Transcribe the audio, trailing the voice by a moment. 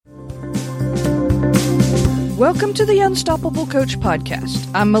Welcome to the Unstoppable Coach Podcast.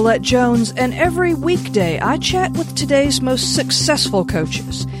 I'm Millette Jones, and every weekday I chat with today's most successful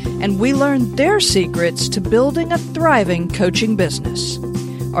coaches, and we learn their secrets to building a thriving coaching business.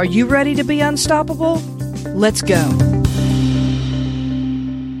 Are you ready to be unstoppable? Let's go.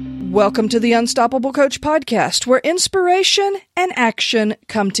 Welcome to the Unstoppable Coach Podcast, where inspiration and action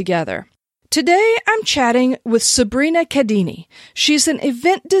come together. Today, I'm chatting with Sabrina Cadini. She's an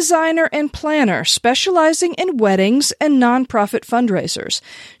event designer and planner specializing in weddings and nonprofit fundraisers.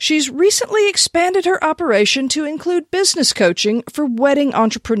 She's recently expanded her operation to include business coaching for wedding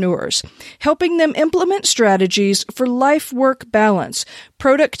entrepreneurs, helping them implement strategies for life-work balance,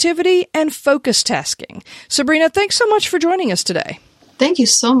 productivity, and focus tasking. Sabrina, thanks so much for joining us today. Thank you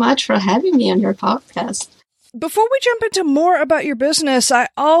so much for having me on your podcast. Before we jump into more about your business, I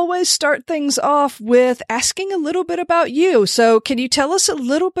always start things off with asking a little bit about you. So can you tell us a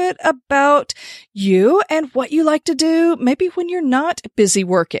little bit about you and what you like to do, maybe when you're not busy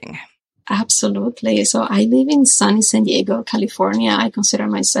working? Absolutely. So I live in sunny San Diego, California. I consider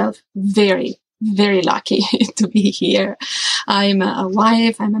myself very lucky to be here. I'm a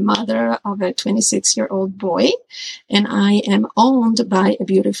wife, I'm a mother of a 26-year-old boy, and I am owned by a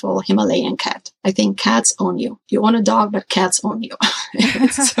beautiful Himalayan cat. I think cats own you. You own a dog, but cats own you.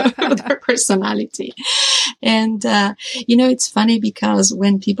 It's their personality. And, it's funny because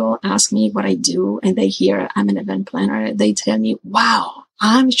when people ask me what I do and they hear I'm an event planner, they tell me, wow,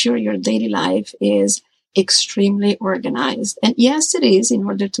 I'm sure your daily life is extremely organized. And yes, it is, in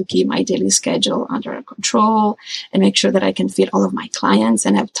order to keep my daily schedule under control and make sure that I can fit all of my clients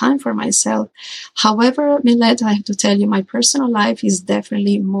and have time for myself. However, Millette, I have to tell you, my personal life is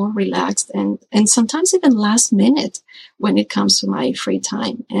definitely more relaxed and sometimes even last minute when it comes to my free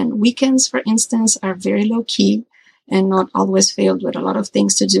time. And weekends, for instance, are very low key and not always filled with a lot of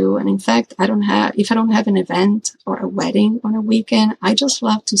things to do. And in fact, if I don't have an event or a wedding on a weekend, I just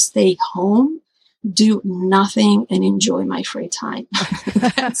love to stay home, do nothing, and enjoy my free time.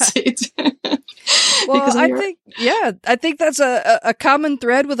 That's it. Well, I think that's a common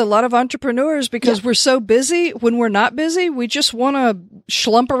thread with a lot of entrepreneurs because we're so busy. When we're not busy, we just want to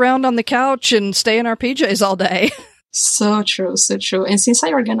schlump around on the couch and stay in our PJs all day. So true, so true. And since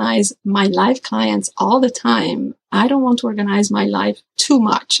I organize my live clients all the time, I don't want to organize my life too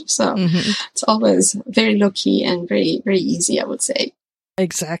much. So It's always very low key and very, very easy, I would say.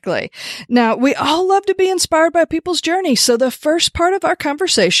 Exactly. Now, we all love to be inspired by people's journey. So the first part of our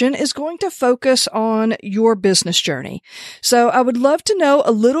conversation is going to focus on your business journey. So I would love to know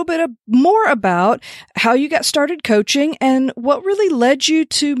a little bit more about how you got started coaching and what really led you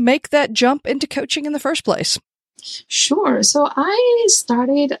to make that jump into coaching in the first place. Sure. So I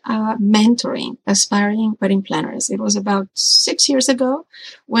started mentoring aspiring wedding planners. It was about 6 years ago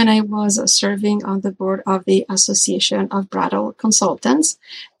when I was serving on the board of the Association of Bridal Consultants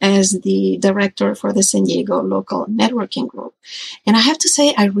as the director for the San Diego local networking group. And I have to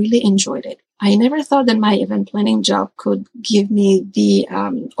say, I really enjoyed it. I never thought that my event planning job could give me the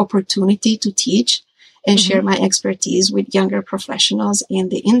opportunity to teach and share my expertise with younger professionals in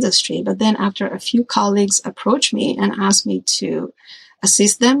the industry. But then after a few colleagues approached me and asked me to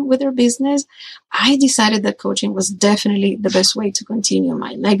assist them with their business, I decided that coaching was definitely the best way to continue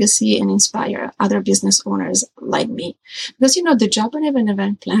my legacy and inspire other business owners like me. Because, the job of an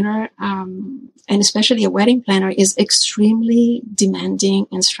event planner, and especially a wedding planner, is extremely demanding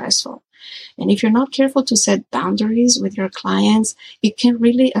and stressful. And if you're not careful to set boundaries with your clients, it can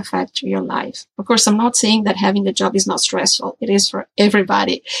really affect your life. Of course, I'm not saying that having the job is not stressful. It is for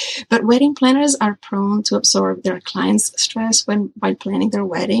everybody. But wedding planners are prone to absorb their clients' stress while planning their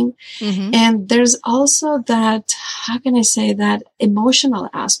wedding. And there's also that emotional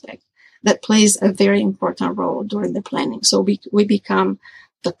aspect that plays a very important role during the planning. So we become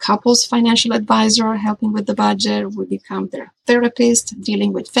the couple's financial advisor, helping with the budget. We become their therapist,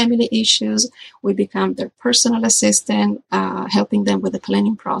 dealing with family issues. We become their personal assistant, helping them with the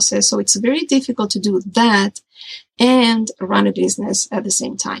planning process. So it's very difficult to do that and run a business at the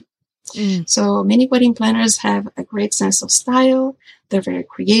same time. So many wedding planners have a great sense of style. They're very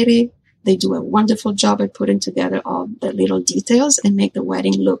creative. They do a wonderful job at putting together all the little details and make the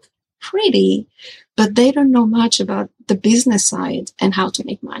wedding look pretty, but they don't know much about the business side and how to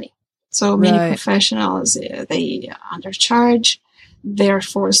make money. So many professionals, they undercharge. They're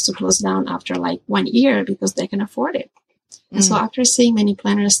forced to close down after 1 year because they can afford it. And so after seeing many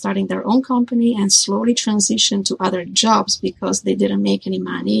planners starting their own company and slowly transition to other jobs because they didn't make any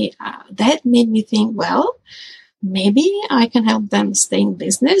money, that made me think, well, maybe I can help them stay in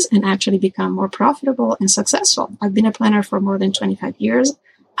business and actually become more profitable and successful. I've been a planner for more than 25 years.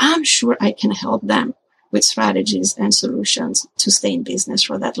 I'm sure I can help them with strategies and solutions to stay in business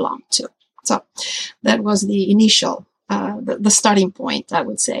for that long too. So that was the initial, the starting point, I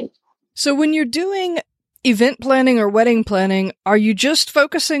would say. So when you're doing event planning or wedding planning, are you just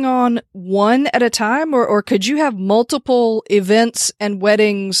focusing on one at a time, or could you have multiple events and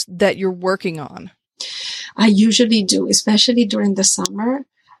weddings that you're working on? I usually do, especially during the summer.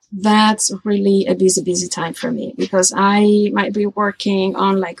 That's really a busy time for me because I might be working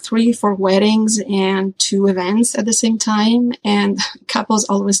on like 3-4 weddings and 2 events at the same time. And couples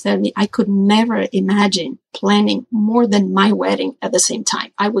always tell me I could never imagine planning more than my wedding at the same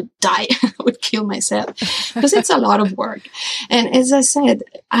time. I would die. I would kill myself because it's a lot of work. And as I said,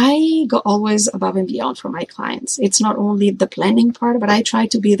 I go always above and beyond for my clients. It's not only the planning part, but I try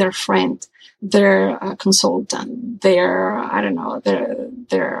to be their friend, their consultant, their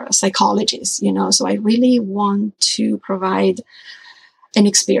psychologist, so I really want to provide an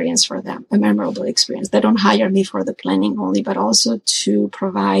experience for them, a memorable experience. They don't hire me for the planning only, but also to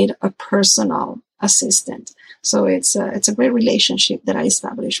provide a personal assistant. So it's a great relationship that I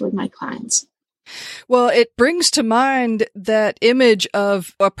establish with my clients. Well, it brings to mind that image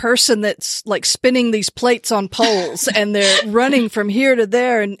of a person that's like spinning these plates on poles and they're running from here to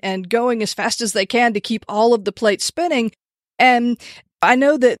there and going as fast as they can to keep all of the plates spinning. And I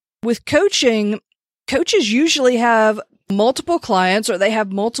know that with coaching, coaches usually have multiple clients or they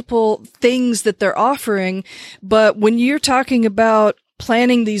have multiple things that they're offering. But when you're talking about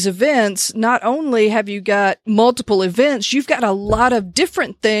planning these events, not only have you got multiple events, you've got a lot of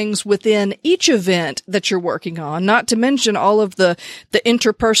different things within each event that you're working on, not to mention all of the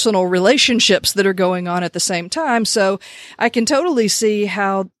interpersonal relationships that are going on at the same time. So I can totally see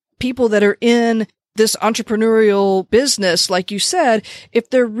how people that are in this entrepreneurial business, like you said,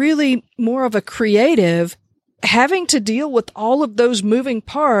 if they're really more of a creative, having to deal with all of those moving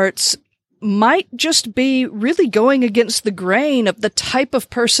parts might just be really going against the grain of the type of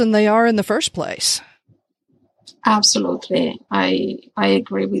person they are in the first place. Absolutely. I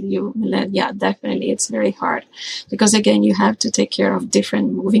agree with you, Milena. Yeah, definitely. It's very hard because, again, you have to take care of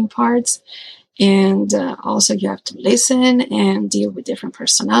different moving parts. And also you have to listen and deal with different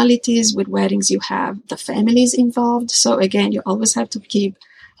personalities. With weddings, you have the families involved. So, again, you always have to keep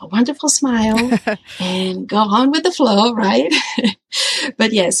a wonderful smile and go on with the flow, right?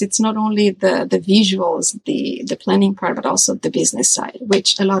 But yes, it's not only the visuals, the planning part, but also the business side,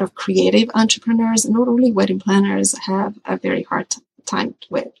 which a lot of creative entrepreneurs, not only wedding planners, have a very hard time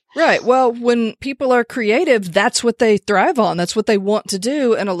with. Right. Well, when people are creative, that's what they thrive on. That's what they want to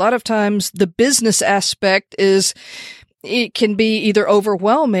do. And a lot of times the business aspect it can be either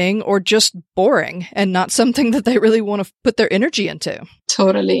overwhelming or just boring and not something that they really want to put their energy into.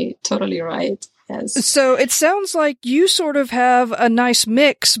 Totally right. Yes. So it sounds like you sort of have a nice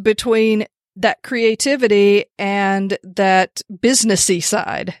mix between that creativity and that businessy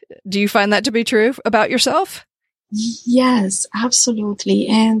side. Do you find that to be true about yourself? Yes, absolutely.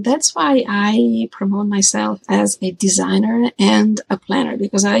 And that's why I promote myself as a designer and a planner,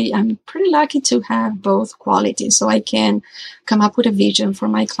 because I'm pretty lucky to have both qualities. So I can come up with a vision for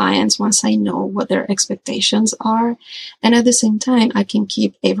my clients once I know what their expectations are. And at the same time, I can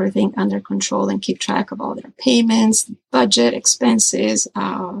keep everything under control and keep track of all their payments, budget, expenses,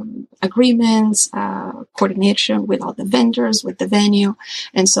 agreements, coordination with all the vendors, with the venue,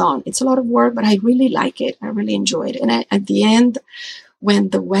 and so on. It's a lot of work, but I really like it. I really enjoy it. And at the end, when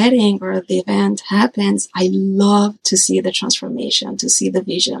the wedding or the event happens, I love to see the transformation, to see the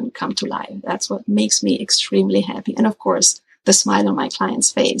vision come to life. That's what makes me extremely happy. And of course, the smile on my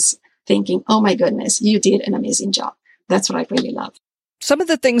client's face, thinking, oh my goodness, you did an amazing job. That's what I really love. Some of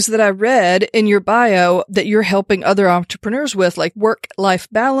the things that I read in your bio that you're helping other entrepreneurs with, like work-life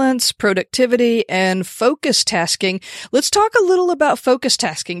balance, productivity, and focus tasking. Let's talk a little about focus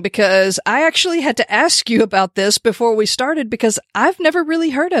tasking, because I actually had to ask you about this before we started because I've never really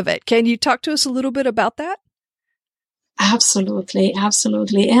heard of it. Can you talk to us a little bit about that? Absolutely.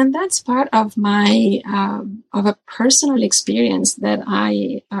 And that's part of my, of a personal experience that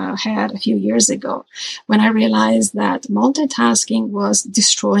I had a few years ago when I realized that multitasking was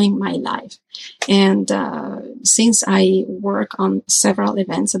destroying my life. And since I work on several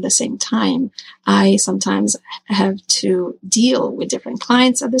events at the same time, I sometimes have to deal with different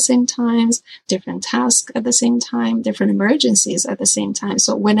clients at the same time, different tasks at the same time, different emergencies at the same time.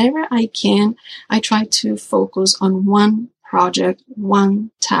 So whenever I can, I try to focus on one project,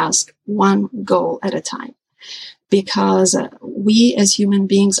 one task, one goal at a time. Because we as human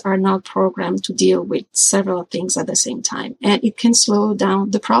beings are not programmed to deal with several things at the same time. And it can slow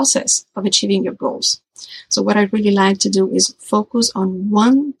down the process of achieving your goals. So what I really like to do is focus on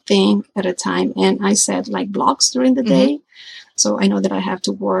one thing at a time. And I set like blocks during the day. So I know that I have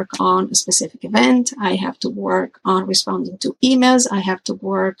to work on a specific event. I have to work on responding to emails. I have to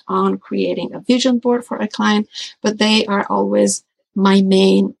work on creating a vision board for a client, but they are always my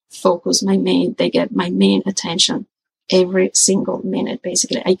main focus, they get my main attention every single minute.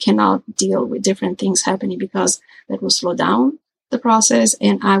 Basically, I cannot deal with different things happening because that will slow down the process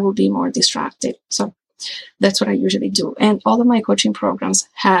and I will be more distracted. So that's what I usually do. And all of my coaching programs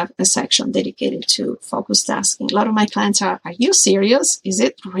have a section dedicated to focus tasking. A lot of my clients are you serious? Is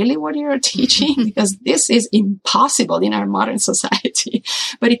it really what you're teaching? Because this is impossible in our modern society,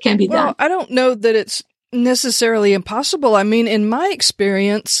 but it can be done. Well, I don't know that it's necessarily impossible. I mean, in my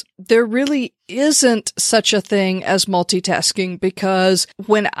experience, there really isn't such a thing as multitasking, because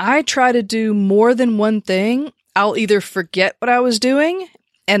when I try to do more than one thing, I'll either forget what I was doing,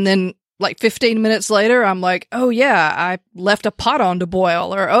 and then like 15 minutes later, I'm like, oh yeah, I left a pot on to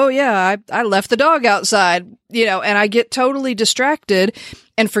boil, or oh yeah, I left the dog outside, and I get totally distracted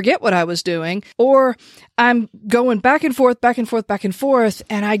and forget what I was doing. Or I'm going back and forth,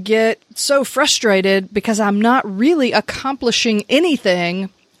 and I get so frustrated because I'm not really accomplishing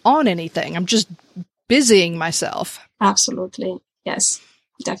anything on anything. I'm just busying myself. Absolutely. Yes,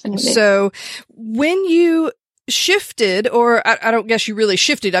 definitely. So when you shifted, or I don't guess you really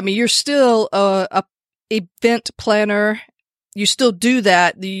shifted. I mean, you're still a event planner. You still do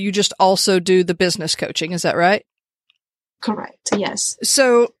that. You just also do the business coaching. Is that right? Correct. Yes.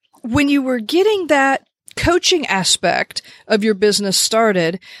 So when you were getting that coaching aspect of your business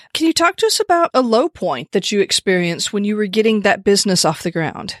started, can you talk to us about a low point that you experienced when you were getting that business off the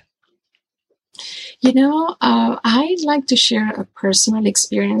ground? I'd like to share a personal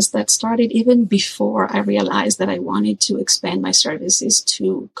experience that started even before I realized that I wanted to expand my services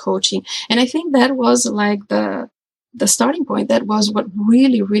to coaching. And I think that was like the starting point. That was what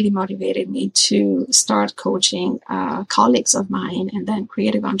really, really motivated me to start coaching colleagues of mine and then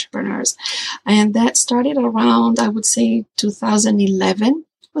creative entrepreneurs. And that started around, I would say, 2011.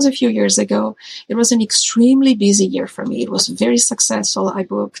 Was a few years ago. It was an extremely busy year for me. It was very successful. I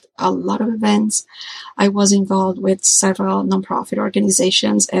booked a lot of events. I was involved with several nonprofit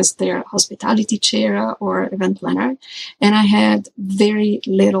organizations as their hospitality chair or event planner, and I had very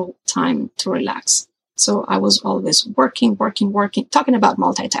little time to relax. So I was always working, talking about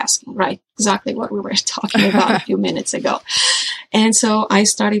multitasking, right? Exactly what we were talking about a few minutes ago. And so I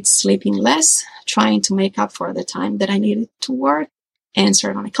started sleeping less, trying to make up for the time that I needed to work and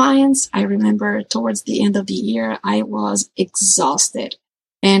serve my clients. I remember towards the end of the year, I was exhausted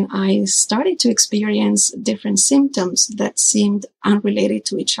and I started to experience different symptoms that seemed unrelated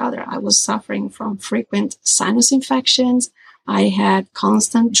to each other. I was suffering from frequent sinus infections. I had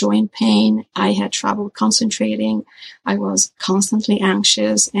constant joint pain. I had trouble concentrating. I was constantly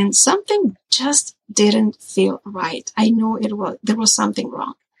anxious and something just didn't feel right. I knew there was something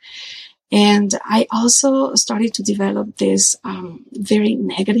wrong. And I also started to develop this very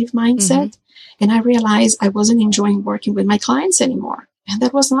negative mindset. And I realized I wasn't enjoying working with my clients anymore. And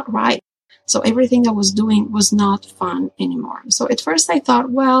that was not right. So everything I was doing was not fun anymore. So at first I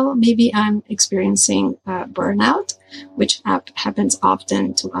thought, well, maybe I'm experiencing burnout, which happens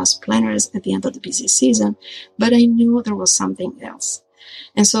often to us planners at the end of the busy season. But I knew there was something else.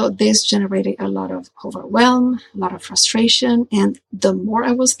 And so this generated a lot of overwhelm, a lot of frustration. And the more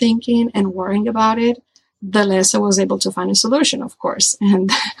I was thinking and worrying about it, the less I was able to find a solution, of course.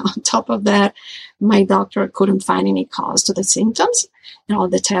 And on top of that, my doctor couldn't find any cause to the symptoms and all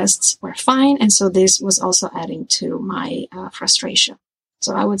the tests were fine. And so this was also adding to my frustration.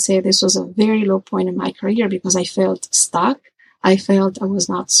 So I would say this was a very low point in my career because I felt stuck. I felt I was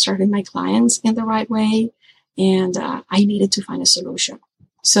not serving my clients in the right way. And I needed to find a solution.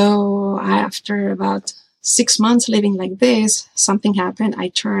 So after about 6 months living like this, something happened. I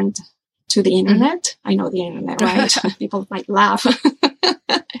turned to the internet. I know the internet, right? People might laugh.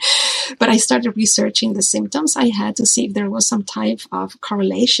 But I started researching the symptoms I had to see if there was some type of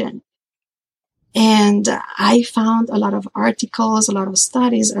correlation. And I found a lot of articles, a lot of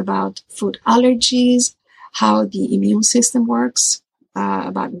studies about food allergies, how the immune system works,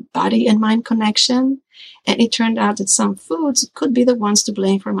 about body and mind connection. And it turned out that some foods could be the ones to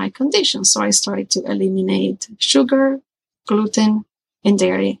blame for my condition. So I started to eliminate sugar, gluten, and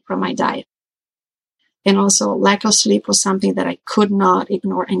dairy from my diet. And also lack of sleep was something that I could not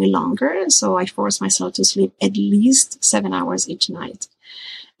ignore any longer. So I forced myself to sleep at least 7 hours each night.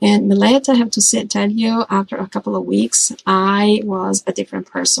 And Milet, I have to tell you, after a couple of weeks, I was a different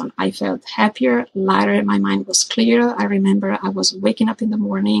person. I felt happier, lighter. My mind was clear. I remember I was waking up in the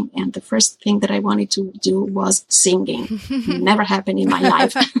morning and the first thing that I wanted to do was singing. Never happened in my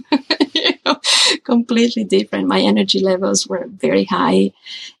life. Completely different. My energy levels were very high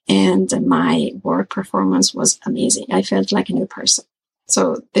and my work performance was amazing. I felt like a new person.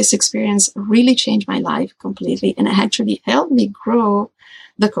 So this experience really changed my life completely, and it actually helped me grow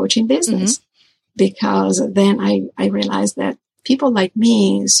the coaching business, because then I realized that people like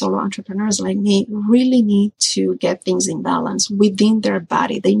me, solo entrepreneurs like me, really need to get things in balance within their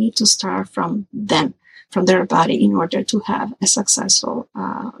body. They need to start from them, from their body, in order to have a successful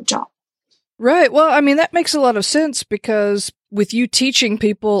job. Right. Well, I mean, that makes a lot of sense, because with you teaching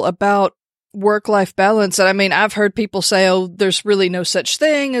people about work-life balance, and I mean, I've heard people say, oh, there's really no such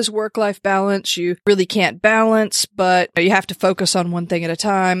thing as work-life balance. You really can't balance, but you have to focus on one thing at a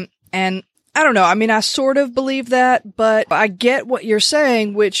time. And I don't know. I mean, I sort of believe that, but I get what you're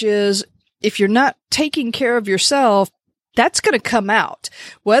saying, which is if you're not taking care of yourself, that's going to come out,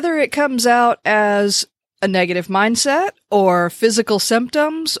 whether it comes out as a negative mindset or physical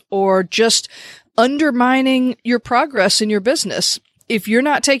symptoms or just undermining your progress in your business. If you're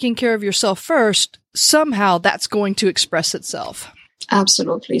not taking care of yourself first, somehow that's going to express itself.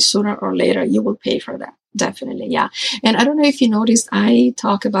 Absolutely. Sooner or later, you will pay for that. Definitely. Yeah. And I don't know if you noticed, I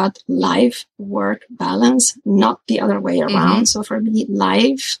talk about life-work balance, not the other way around. So for me,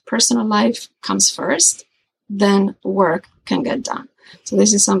 personal life comes first, then work can get done. So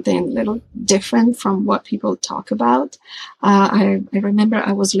this is something a little different from what people talk about. I remember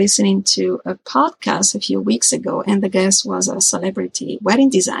I was listening to a podcast a few weeks ago, and the guest was a celebrity wedding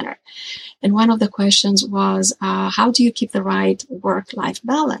designer. And one of the questions was, how do you keep the right work-life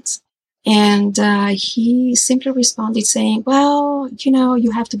balance? And he simply responded saying, well,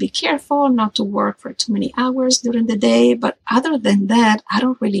 you have to be careful not to work for too many hours during the day. But other than that, I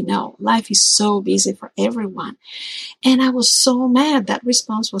don't really know. Life is so busy for everyone. And I was so mad. That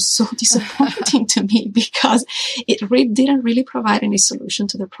response was so disappointing to me, because it didn't really provide any solution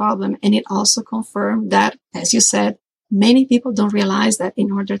to the problem. And it also confirmed that, as you said, many people don't realize that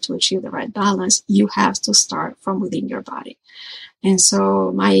in order to achieve the right balance, you have to start from within your body. And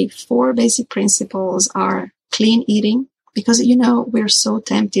so my 4 basic principles are clean eating, because, we're so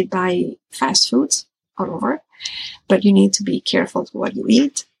tempted by fast foods all over, but you need to be careful to what you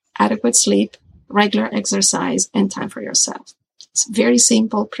eat, adequate sleep, regular exercise, and time for yourself. It's very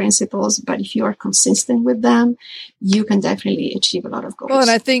simple principles, but if you are consistent with them, you can definitely achieve a lot of goals. Well,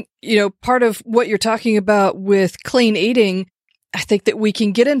 and I think, part of what you're talking about with clean eating, I think that we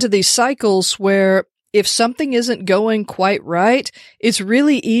can get into these cycles where if something isn't going quite right, it's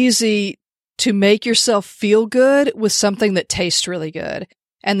really easy to make yourself feel good with something that tastes really good.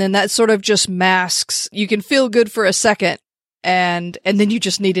 And then that sort of just masks, you can feel good for a second, and then you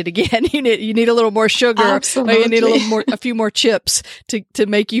just need it again. You need a little more sugar. Absolutely. Or you need a few more chips to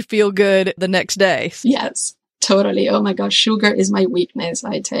make you feel good the next day. Yes. Totally. Oh my gosh, sugar is my weakness.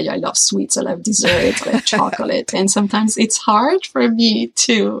 I tell you, I love sweets, I love desserts, I love chocolate. And sometimes it's hard for me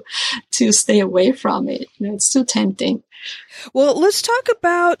to stay away from it. It's too tempting. Well, let's talk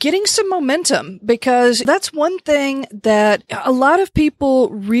about getting some momentum, because that's one thing that a lot of people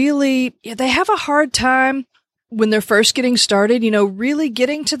really, they have a hard time when they're first getting started, really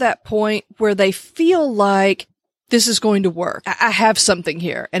getting to that point where they feel like this is going to work. I have something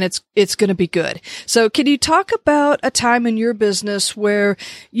here and it's going to be good. So can you talk about a time in your business where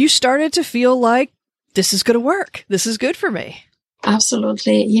you started to feel like this is going to work? This is good for me.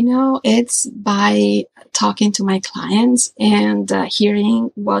 Absolutely. It's by talking to my clients and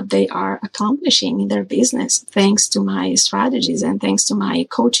hearing what they are accomplishing in their business, thanks to my strategies and thanks to my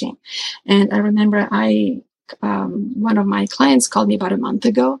coaching. And I remember one of my clients called me about a month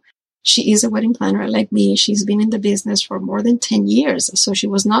ago. She is a wedding planner like me. She's been in the business for more than 10 years. So she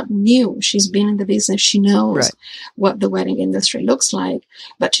was not new. She's been in the business. She knows what the wedding industry looks like,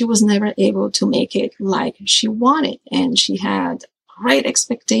 but she was never able to make it like she wanted. And she had great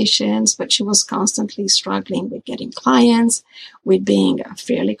expectations, but she was constantly struggling with getting clients, with being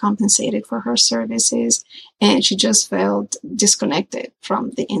fairly compensated for her services. And she just felt disconnected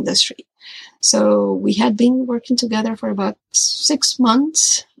from the industry. So we had been working together for about 6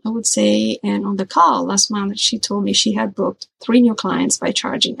 months, I would say. And on the call last month, she told me she had booked 3 new clients by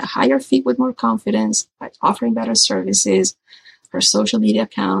charging a higher fee with more confidence, by offering better services. Her social media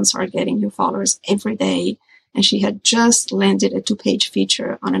accounts are getting new followers every day. And she had just landed a 2-page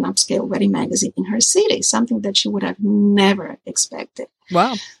feature on an upscale wedding magazine in her city, something that she would have never expected.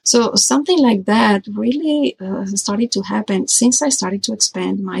 Wow. So something like that really started to happen since I started to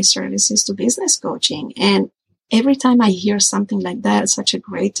expand my services to business coaching. And every time I hear something like that, such a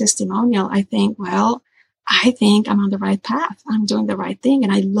great testimonial, I think, well, I think I'm on the right path. I'm doing the right thing.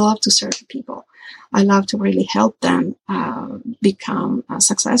 And I love to serve people. I love to really help them become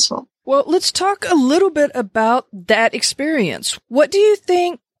successful. Well, let's talk a little bit about that experience. What do you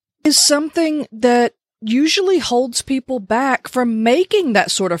think is something that usually holds people back from making that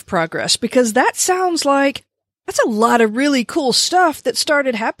sort of progress? Because that sounds like that's a lot of really cool stuff that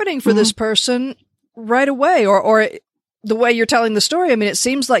started happening for this person right away, or the way you're telling the story. I mean, it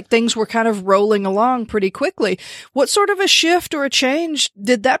seems like things were kind of rolling along pretty quickly. What sort of a shift or a change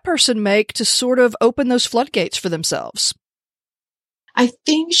did that person make to sort of open those floodgates for themselves? I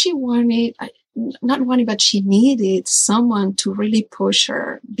think she needed someone to really push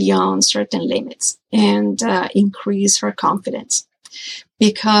her beyond certain limits and increase her confidence.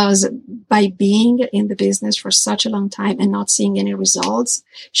 Because by being in the business for such a long time and not seeing any results,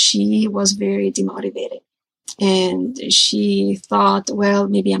 she was very demotivated. And she thought, well,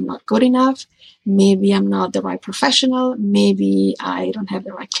 maybe I'm not good enough. Maybe I'm not the right professional. Maybe I don't have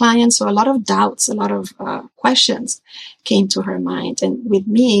the right clients. So a lot of doubts, a lot of questions came to her mind. And with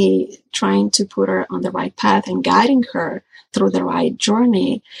me trying to put her on the right path and guiding her through the right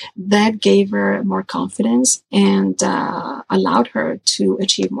journey, that gave her more confidence and allowed her to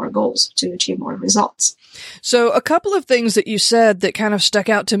achieve more goals, to achieve more results. So a couple of things that you said that kind of stuck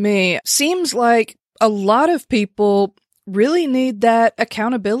out to me. Seems like a lot of people really need that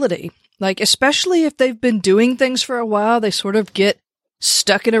accountability. Like, especially if they've been doing things for a while, they sort of get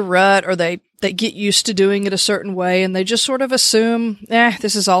stuck in a rut, or they get used to doing it a certain way, and they just sort of assume,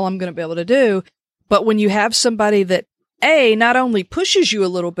 this is all I'm going to be able to do. But when you have somebody that, A, not only pushes you a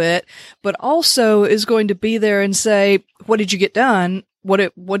little bit, but also is going to be there and say, what did you get done?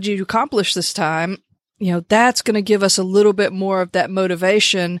 What did you accomplish this time? You know, that's going to give us a little bit more of that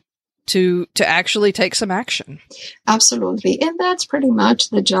motivation to actually take some action. Absolutely. And that's pretty much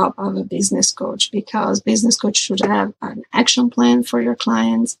the job of a business coach, because business coach should have an action plan for your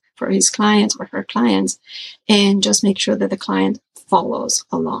clients, for his clients or her clients, and just make sure that the client follows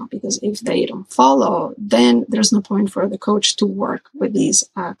along. Because if they don't follow, then there's no point for the coach to work with these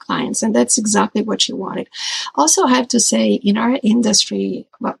clients. And that's exactly what she wanted. Also, I have to say, in our industry,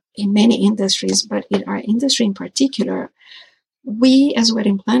 well, in many industries, but in our industry in particular, we as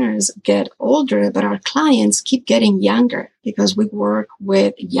wedding planners get older, but our clients keep getting younger because we work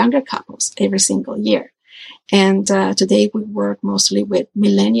with younger couples every single year. And today we work mostly with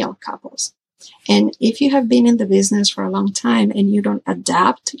millennial couples. And if you have been in the business for a long time and you don't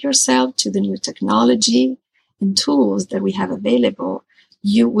adapt yourself to the new technology and tools that we have available,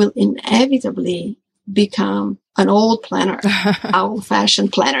 you will inevitably become an old planner,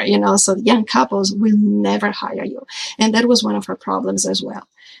 old-fashioned planner, so young couples will never hire you. And that was one of her problems as well.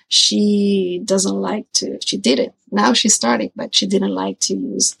 She did it. Now she started, but she didn't like to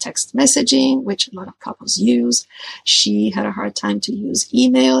use text messaging, which a lot of couples use. She had a hard time to use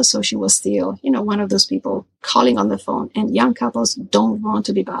email. So she was still, one of those people calling on the phone, and young couples don't want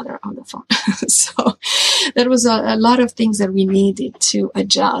to be bothered on the phone. So there was a lot of things that we needed to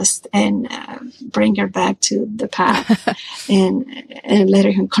adjust and bring her back to the path and let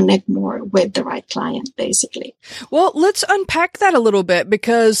her connect more with the right client, basically. Well, let's unpack that a little bit,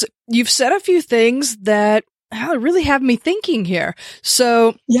 because you've said a few things that really have me thinking here.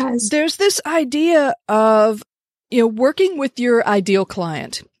 So yes, there's this idea of, working with your ideal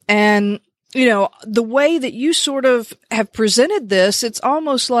client, and the way that you sort of have presented this, it's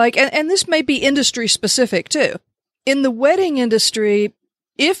almost like, and this may be industry specific too. In the wedding industry,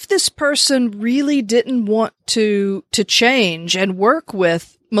 if this person really didn't want to change and work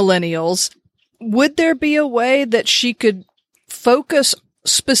with millennials, would there be a way that she could focus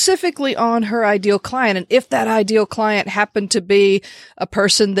specifically on her ideal client? And if that ideal client happened to be a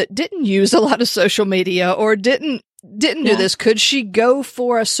person that didn't use a lot of social media or didn't do this, could she go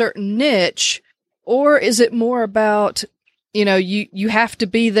for a certain niche? Or is it more about, you have to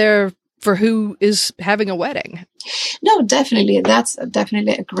be there for who is having a wedding? No, definitely. That's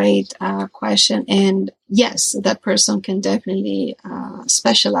definitely a great question. And yes, that person can definitely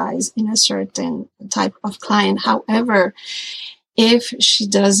specialize in a certain type of client. However, if she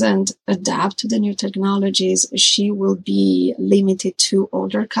doesn't adapt to the new technologies, she will be limited to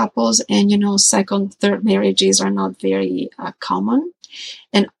older couples. And, second, third marriages are not very common.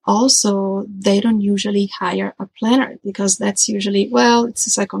 And also, they don't usually hire a planner because that's usually, well, it's a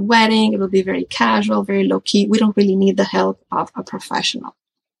second wedding. It will be very casual, very low key. We don't really need the help of a professional.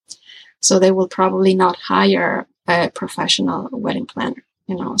 So they will probably not hire a professional wedding planner,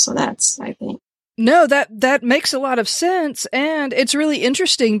 so that's, I think. No, that makes a lot of sense. And it's really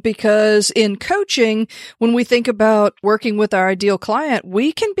interesting because in coaching, when we think about working with our ideal client,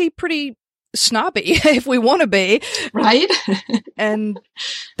 we can be pretty snobby if we want to be. Right. And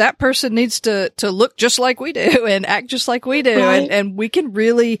that person needs to look just like we do and act just like we do. Right. And we can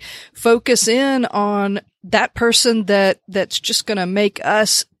really focus in on that person that's just going to make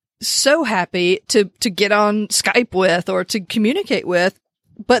us so happy to get on Skype with or to communicate with.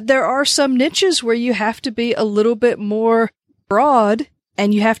 But there are some niches where you have to be a little bit more broad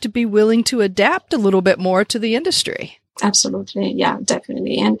and you have to be willing to adapt a little bit more to the industry. Absolutely. Yeah,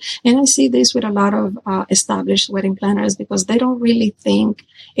 definitely. And I see this with a lot of established wedding planners because they don't really think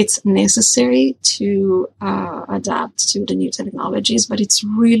it's necessary to adapt to the new technologies, but it's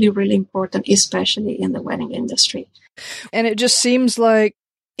really, really important, especially in the wedding industry. And it just seems like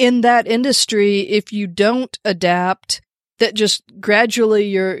in that industry, if you don't adapt, that just gradually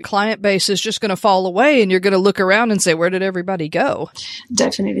your client base is just going to fall away and you're going to look around and say, where did everybody go?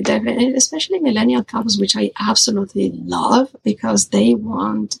 Definitely. And especially millennial couples, which I absolutely love because they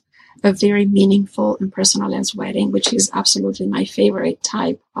want a very meaningful and personalized wedding, which is absolutely my favorite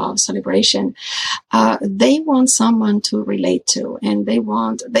type of celebration. They want someone to relate to and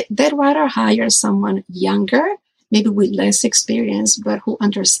they'd rather hire someone younger, maybe with less experience, but who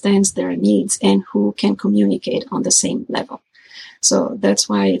understands their needs and who can communicate on the same level. So that's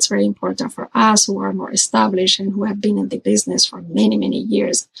why it's very important for us who are more established and who have been in the business for many, many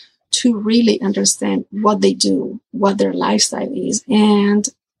years to really understand what they do, what their lifestyle is, and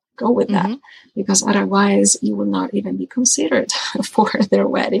go with that. Because otherwise you will not even be considered for their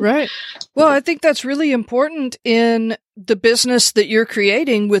wedding. Right. Well, I think that's really important in the business that you're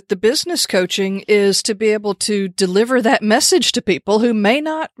creating with the business coaching is to be able to deliver that message to people who may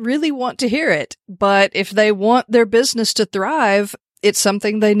not really want to hear it. But if they want their business to thrive, it's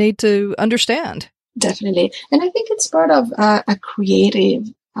something they need to understand. Definitely. And I think it's part of a creative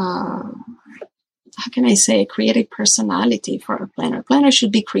how can I say, creative personality for a planner. A planner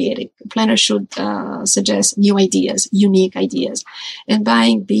should be creative. A planner should suggest new ideas, unique ideas. And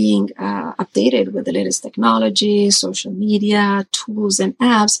by being updated with the latest technology, social media, tools, and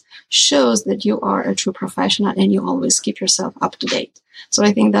apps shows that you are a true professional and you always keep yourself up to date. So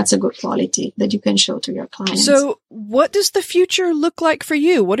I think that's a good quality that you can show to your clients. So what does the future look like for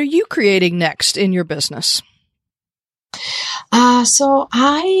you? What are you creating next in your business? So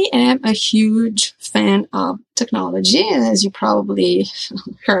I am a huge fan of technology, as you probably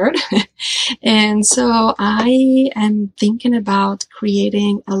heard. And so I am thinking about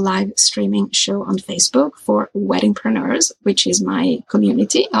creating a live streaming show on Facebook for Wedding-preneurs, which is my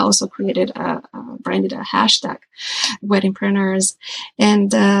community. I also created branded a hashtag Wedding-preneurs.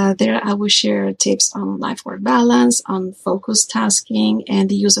 And there I will share tips on life-work balance, on focus tasking, and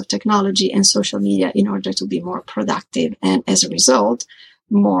the use of technology and social media in order to be more productive. And as a result,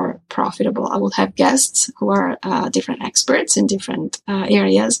 more profitable. I will have guests who are different experts in different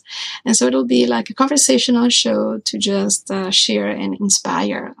areas. And so it'll be like a conversational show to just share and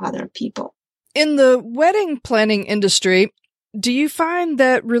inspire other people. In the wedding planning industry, do you find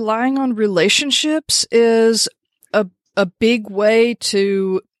that relying on relationships is a big way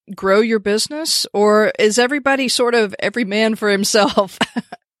to grow your business? Or is everybody sort of every man for himself?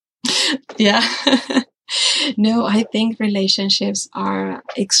 Yeah. No, I think relationships are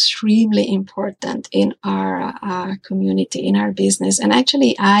extremely important in our community, in our business. And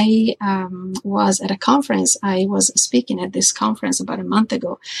actually, I was at a conference. I was speaking at this conference about a month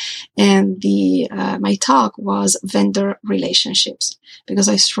ago, and my talk was vendor relationships, because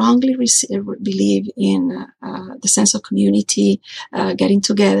I strongly believe in the sense of community, getting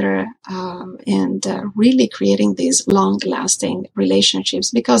together, and really creating these long-lasting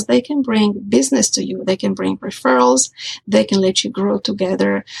relationships, because they can bring business to you. They can bring referrals. They can let you grow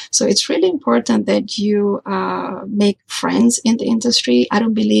together. So it's really important that you make friends in the industry. I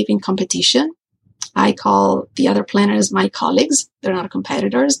don't believe in competition. I call the other planners my colleagues. They're not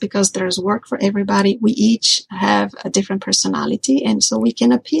competitors, because there's work for everybody. We each have a different personality, and so we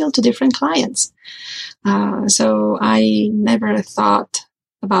can appeal to different clients. So I never thought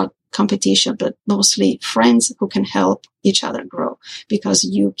about competition, but mostly friends who can help each other grow, because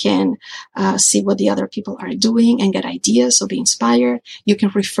you can see what the other people are doing and get ideas, so be inspired. You can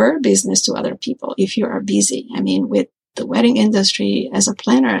refer business to other people if you are busy. I mean, with the wedding industry, as a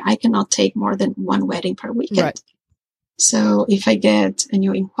planner, I cannot take more than one wedding per weekend. Right. So if I get a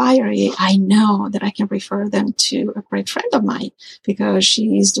new inquiry, I know that I can refer them to a great friend of mine because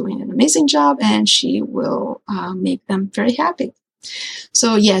she is doing an amazing job and she will make them very happy.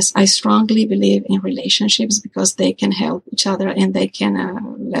 So yes, I strongly believe in relationships because they can help each other and they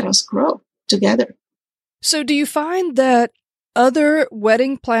can let us grow together. So do you find that other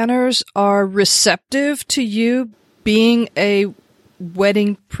wedding planners are receptive to you being a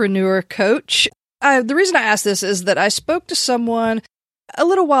wedding-preneur coach? The reason I ask this is that I spoke to someone a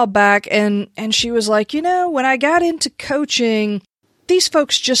little while back and she was like, when I got into coaching, these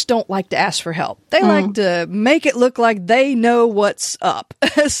folks just don't like to ask for help. They like to make it look like they know what's up.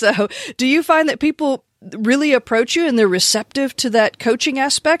 So do you find that people really approach you and they're receptive to that coaching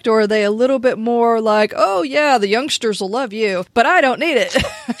aspect, or are they a little bit more like, oh yeah, the youngsters will love you, but I don't need it?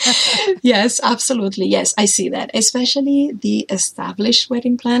 Yes, absolutely. Yes, I see that. Especially the established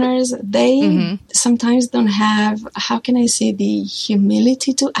wedding planners, they sometimes don't have, how can I say, the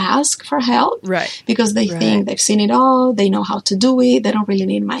humility to ask for help. Right. Because they think they've seen it all, they know how to do it, they don't really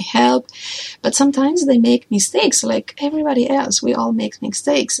need my help. But sometimes they make mistakes like everybody else. We all make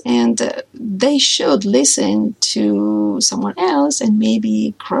mistakes, and they should listen to someone else and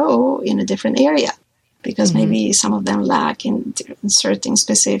maybe grow in a different area, because maybe some of them lack in certain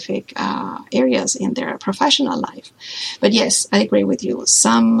specific areas in their professional life. But yes, I agree with you.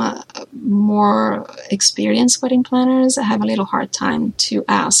 Some more experienced wedding planners have a little hard time to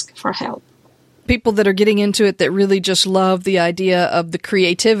ask for help. People that are getting into it that really just love the idea of the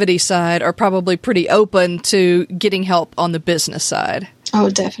creativity side are probably pretty open to getting help on the business side. Oh,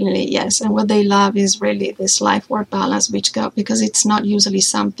 definitely, yes. And what they love is really this life-work balance, because it's not usually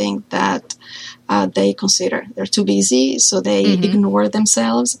something that they consider. They're too busy, so they ignore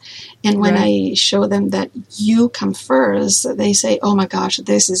themselves. And when I show them that you come first, they say, oh my gosh,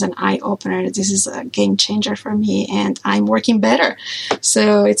 this is an eye-opener. This is a game changer for me, and I'm working better.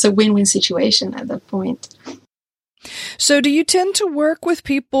 So it's a win-win situation at that point. So do you tend to work with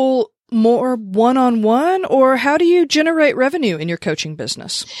people more one-on-one, or how do you generate revenue in your coaching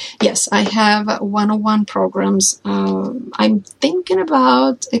business? Yes, I have one-on-one programs. I'm thinking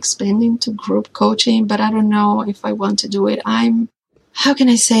about expanding to group coaching, but I don't know if I want to do it. I'm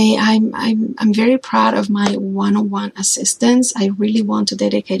very proud of my one-on-one assistance. I really want to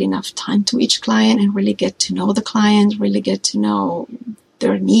dedicate enough time to each client and really get to know the client, really get to know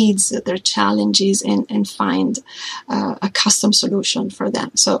their needs, their challenges, and find a custom solution for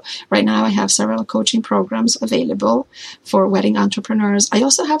them. So right now I have several coaching programs available for wedding entrepreneurs. I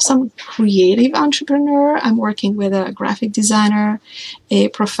also have some creative entrepreneur. I'm working with a graphic designer, a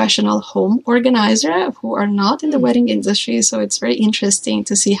professional home organizer who are not in the wedding industry. So it's very interesting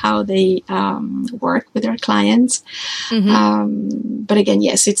to see how they work with their clients. But again,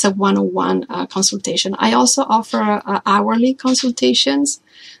 yes, it's a one-on-one consultation. I also offer hourly consultations.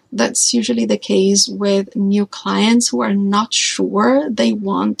 That's usually the case with new clients who are not sure they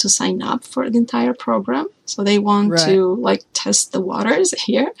want to sign up for the entire program. So they want to test the waters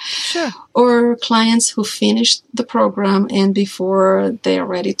here. Sure. Or clients who finished the program and before they're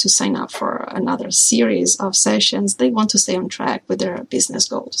ready to sign up for another series of sessions, they want to stay on track with their business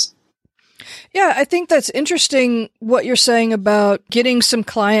goals. Yeah, I think that's interesting what you're saying about getting some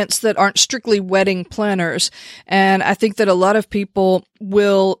clients that aren't strictly wedding planners. And I think that a lot of people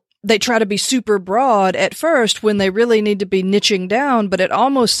they try to be super broad at first when they really need to be niching down. But it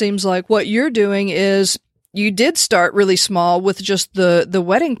almost seems like what you're doing is you did start really small with just the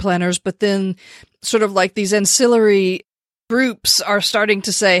wedding planners, but then sort of like these ancillary groups are starting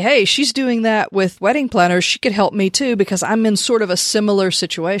to say, hey, she's doing that with wedding planners. She could help me too, because I'm in sort of a similar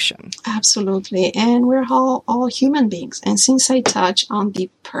situation. Absolutely. And we're all human beings. And since I touch on the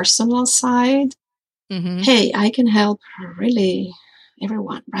personal side, hey, I can help really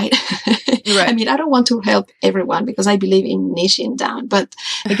everyone, right? I mean, I don't want to help everyone because I believe in niching down. But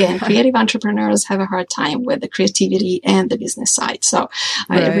again, creative entrepreneurs have a hard time with the creativity and the business side. So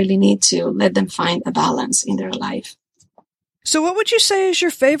I really need to let them find a balance in their life. So what would you say is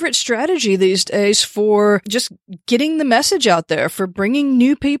your favorite strategy these days for just getting the message out there, for bringing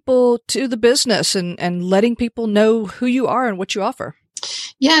new people to the business and letting people know who you are and what you offer?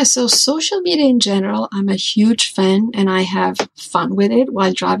 Yeah, so social media in general, I'm a huge fan and I have fun with it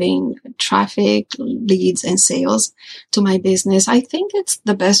while driving traffic, leads, and sales to my business. I think it's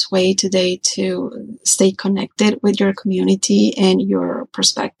the best way today to stay connected with your community and your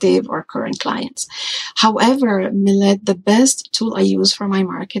prospective or current clients. However, Millet, the best tool I use for my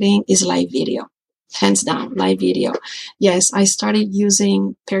marketing is live video. Hands down, live video. Yes, I started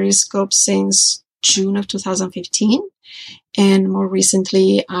using Periscope since June of 2015. And more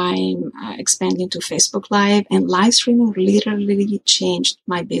recently, I'm expanding to Facebook Live, and live streaming literally changed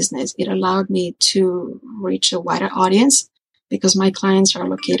my business. It allowed me to reach a wider audience because my clients are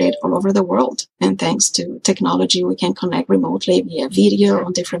located all over the world. And thanks to technology, we can connect remotely via video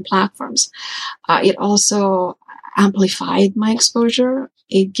on different platforms. It also amplified my exposure.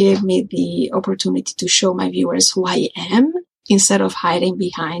 It gave me the opportunity to show my viewers who I am instead of hiding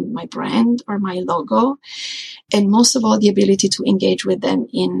behind my brand or my logo. And most of all, the ability to engage with them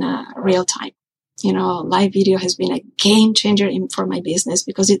in real time. You know, live video has been a game changer for my business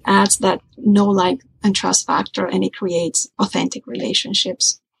because it adds that know, like, and trust factor, and it creates authentic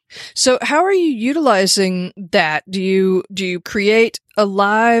relationships. So how are you utilizing that? Do you create a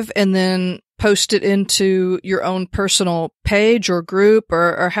live and then post it into your own personal page or group,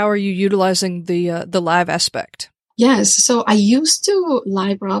 or how are you utilizing the live aspect? Yes. So I used to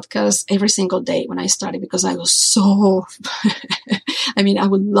live broadcast every single day when I started because I was so, I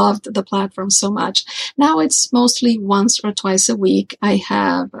would love the platform so much. Now it's mostly once or twice a week. I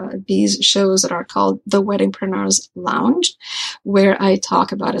have these shows that are called the Wedding-preneurs Lounge, where I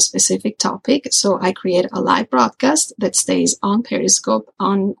talk about a specific topic. So I create a live broadcast that stays on Periscope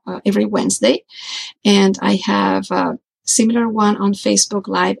on every Wednesday. And I have similar one on Facebook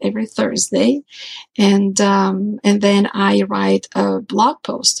Live every Thursday. And then I write a blog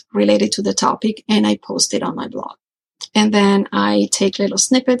post related to the topic and I post it on my blog. And then I take little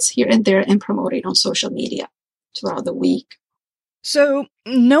snippets here and there and promote it on social media throughout the week. So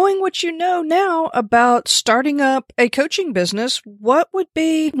knowing what you know now about starting up a coaching business, what would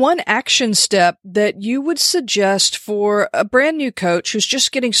be one action step that you would suggest for a brand new coach who's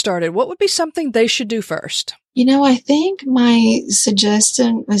just getting started? What would be something they should do first? You know, I think my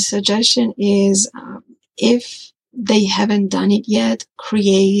suggestion is if they haven't done it yet,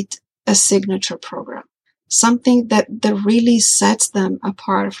 create a signature program, something that really sets them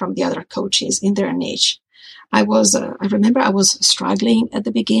apart from the other coaches in their niche. I remember I was struggling at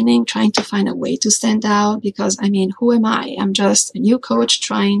the beginning, trying to find a way to stand out because, who am I? I'm just a new coach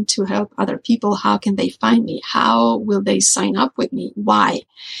trying to help other people. How can they find me? How will they sign up with me? Why?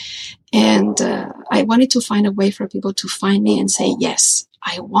 And I wanted to find a way for people to find me and say, yes,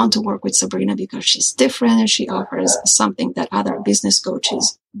 I want to work with Sabrina because she's different and she offers something that other business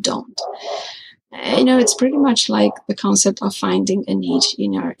coaches don't. You know, it's pretty much like the concept of finding a niche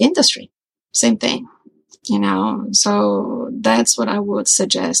in your industry. Same thing. You know, so that's what I would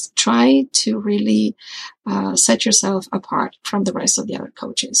suggest. Try to really set yourself apart from the rest of the other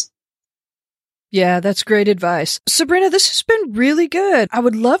coaches. Yeah, that's great advice. Sabrina, this has been really good. I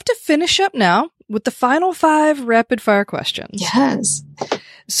would love to finish up now with the final 5 rapid fire questions. Yes.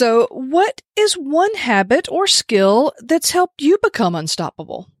 So what is one habit or skill that's helped you become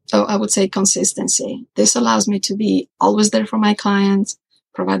unstoppable? Oh, I would say consistency. This allows me to be always there for my clients,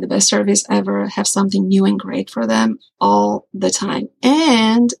 provide the best service ever, have something new and great for them all the time.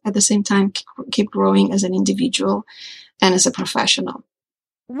 And at the same time, keep growing as an individual and as a professional.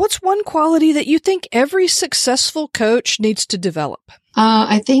 What's one quality that you think every successful coach needs to develop?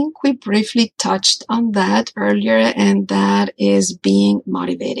 I think we briefly touched on that earlier, and that is being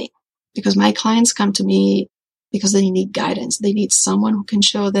motivating. Because my clients come to me because they need guidance. They need someone who can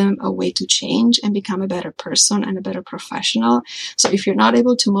show them a way to change and become a better person and a better professional. So if you're not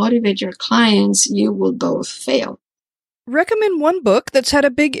able to motivate your clients, you will both fail. Recommend one book that's had a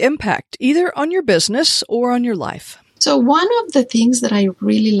big impact, either on your business or on your life. So one of the things that I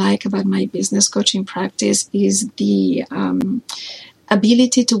really like about my business coaching practice is the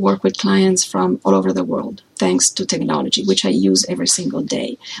ability to work with clients from all over the world, thanks to technology, which I use every single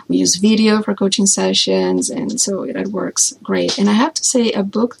day. We use video for coaching sessions, and so it works great. And I have to say, a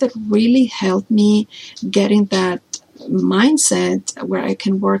book that really helped me get in that mindset where I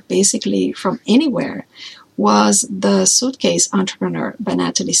can work basically from anywhere was The Suitcase Entrepreneur by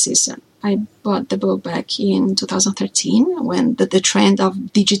Natalie Sisson. I bought the book back in 2013 when the trend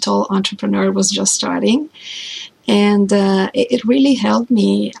of digital entrepreneur was just starting. And it really helped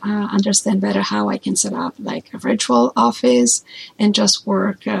me understand better how I can set up like a virtual office and just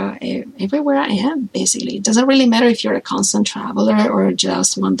work everywhere I am, basically. It doesn't really matter if you're a constant traveler or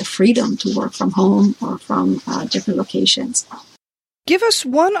just want the freedom to work from home or from different locations. Give us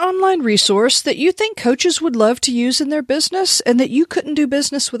one online resource that you think coaches would love to use in their business and that you couldn't do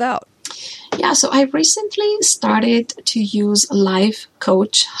business without. Yeah, so I recently started to use Life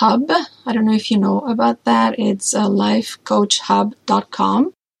Coach Hub. I don't know if you know about that. It's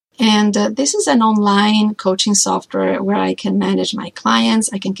lifecoachhub.com. And this is an online coaching software where I can manage my clients.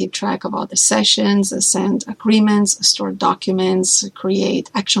 I can keep track of all the sessions, send agreements, store documents,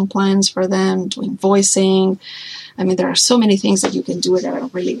 create action plans for them, do invoicing, I mean, there are so many things that you can do that I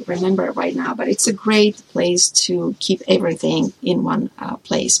don't really remember right now, but it's a great place to keep everything in one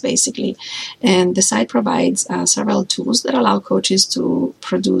place, basically. And the site provides several tools that allow coaches to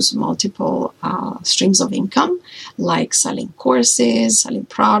produce multiple streams of income, like selling courses, selling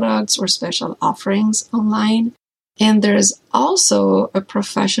products, or special offerings online. And there's also a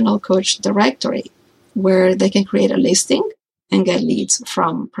professional coach directory where they can create a listing and get leads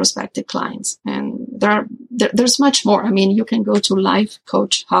from prospective clients. And there's much more. I mean, you can go to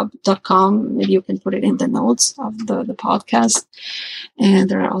lifecoachhub.com. Maybe you can put it in the notes of the podcast. And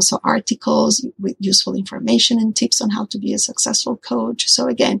there are also articles with useful information and tips on how to be a successful coach. So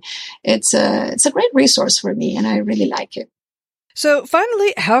again, it's a great resource for me, and I really like it. So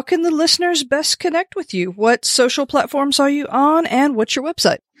finally, how can the listeners best connect with you? What social platforms are you on, and what's your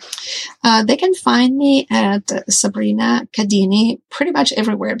website? They can find me at Sabrina Cadini pretty much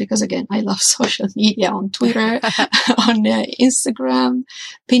everywhere because, again, I love social media, on Twitter, on Instagram,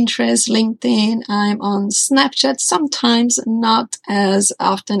 Pinterest, LinkedIn. I'm on Snapchat, sometimes not as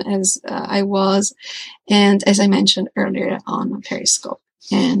often as I was. And as I mentioned earlier, on Periscope.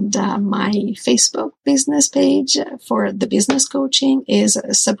 And my Facebook business page for the business coaching is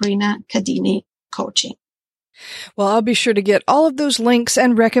Sabrina Cadini Coaching. Well, I'll be sure to get all of those links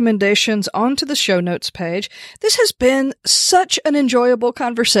and recommendations onto the show notes page. This has been such an enjoyable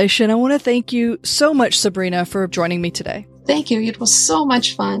conversation. I want to thank you so much, Sabrina, for joining me today. Thank you. It was so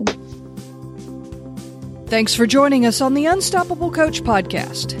much fun. Thanks for joining us on the Unstoppable Coach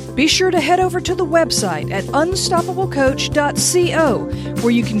podcast. Be sure to head over to the website at unstoppablecoach.co,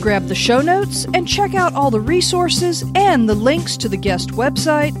 where you can grab the show notes and check out all the resources and the links to the guest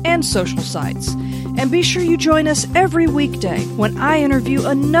website and social sites. And be sure you join us every weekday when I interview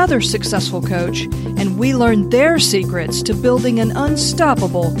another successful coach and we learn their secrets to building an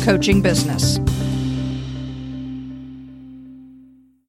unstoppable coaching business.